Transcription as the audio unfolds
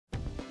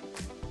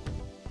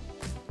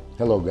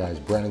Hello guys,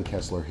 Brandon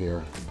Kessler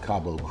here,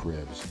 Cabo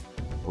Cribs,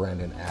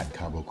 Brandon at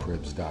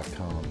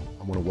CaboCribs.com.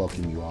 I want to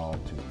welcome you all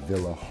to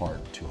Villa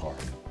Heart to Heart.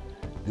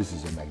 This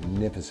is a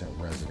magnificent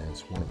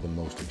residence, one of the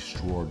most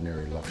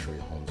extraordinary luxury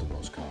homes in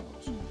Los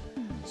Cabos.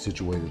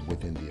 Situated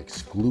within the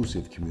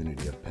exclusive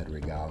community of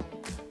Pedregal,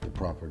 the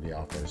property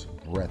offers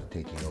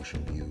breathtaking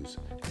ocean views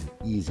and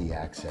easy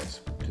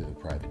access to the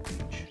private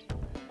beach.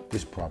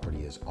 This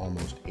property is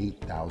almost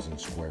 8,000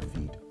 square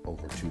feet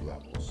over 2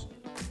 levels.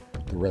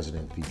 The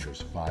residence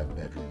features 5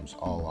 bedrooms,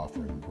 all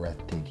offering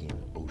breathtaking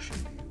ocean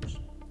views.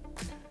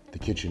 The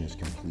kitchen is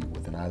complete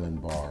with an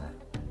island bar,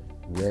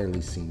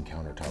 rarely seen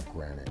countertop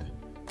granite,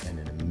 and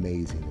an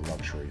amazing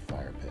luxury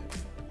fire pit.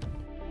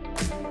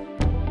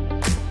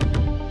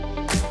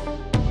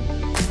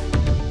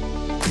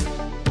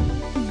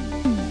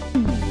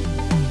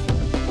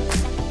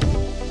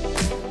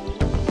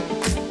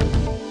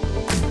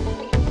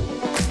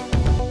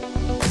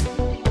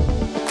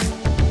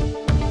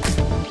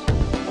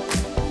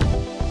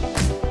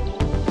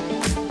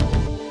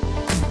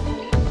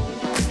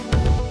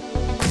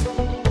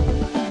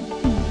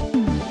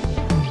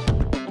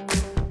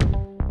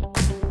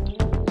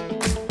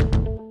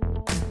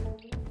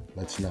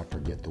 Let's not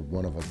forget the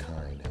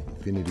one-of-a-kind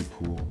infinity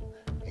pool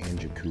and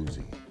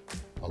jacuzzi,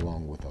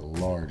 along with a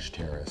large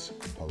terrace,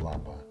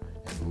 palapa,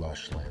 and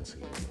lush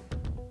landscaping.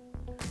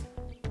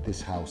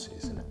 This house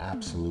is an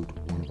absolute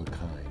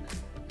one-of-a-kind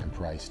and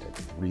priced at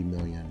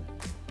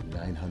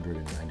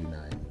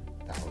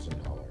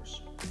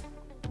 $3,999,000.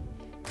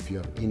 If you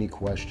have any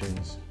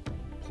questions,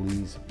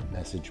 please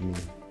message me,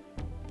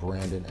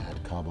 Brandon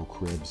at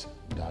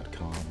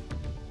CaboCribs.com,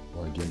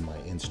 or again, my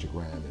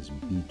Instagram is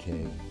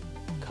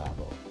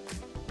BKCabo.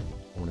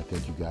 I want to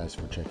thank you guys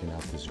for checking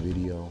out this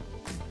video,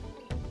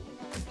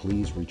 and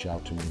please reach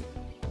out to me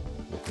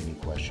with any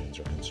questions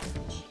or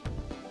concerns.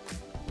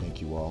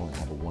 Thank you all and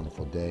have a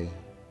wonderful day,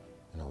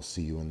 and I'll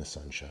see you in the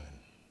sunshine.